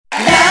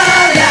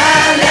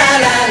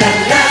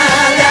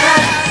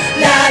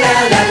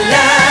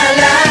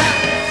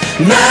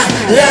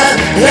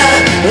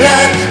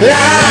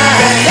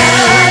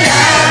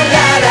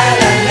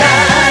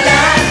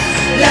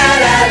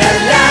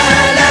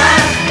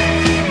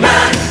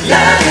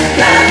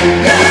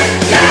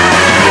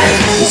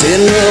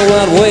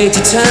way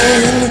to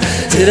turn.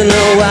 Didn't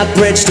know what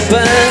bridge to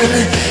burn.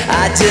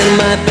 I did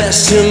my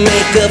best to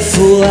make a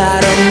fool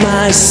out of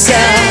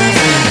myself.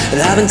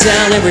 But I've been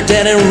down every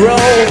dead end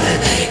road,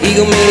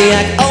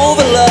 egomaniac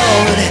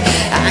overload.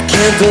 I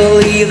can't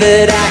believe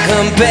that I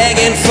come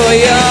begging for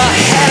your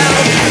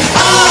help.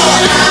 All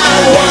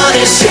I want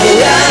is your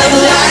love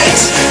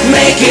light,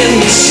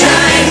 making me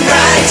shine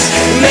bright,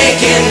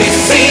 making me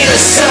feel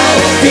so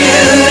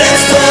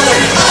beautiful.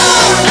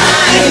 All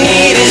I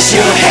need is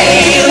your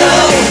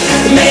halo,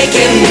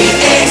 making me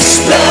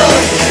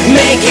explode,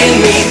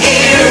 making me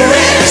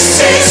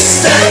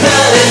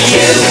irresistible. And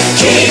you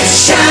keep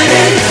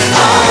shining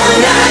all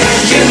night,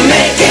 you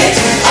make it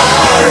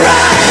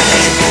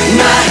alright.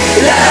 My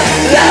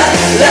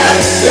la-la-lovelight.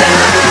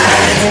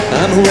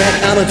 I'm a wreck,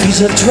 I'm a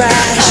piece of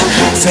trash,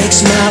 fake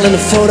smile in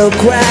a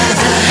photograph,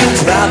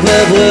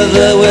 probably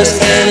the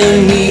worst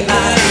enemy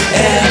I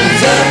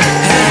ever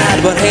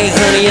had. But hey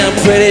honey, I'm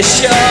pretty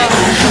sure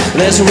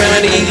there's a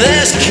remedy,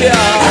 there's a cure.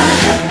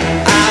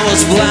 I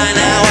was blind,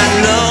 now I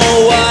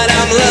know what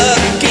I'm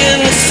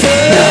looking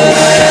for. Know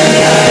what I'm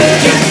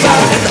looking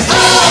for. And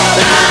all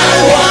I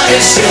want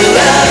is your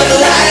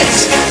love light,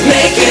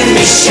 making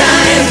me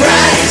shine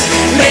bright,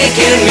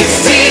 making me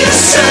feel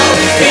so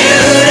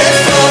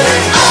beautiful.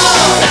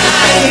 All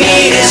I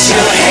need is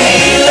your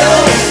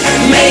halo,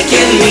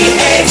 making me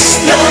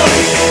explode,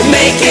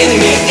 making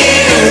me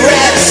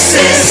irresistible.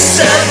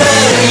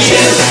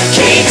 You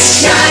keep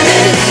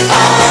shining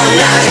all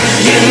night,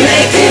 you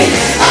make it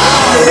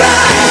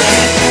alright.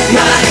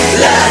 My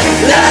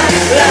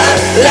la-la-lovelight.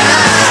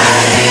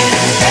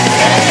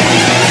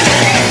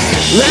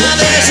 Now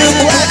there's a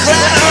black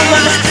cloud on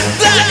my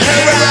black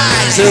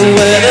horizon,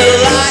 where the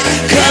light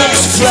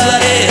comes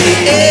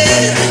flooding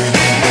in.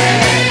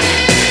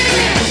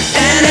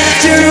 And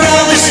after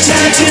all this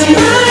time, to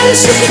my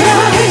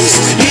surprise,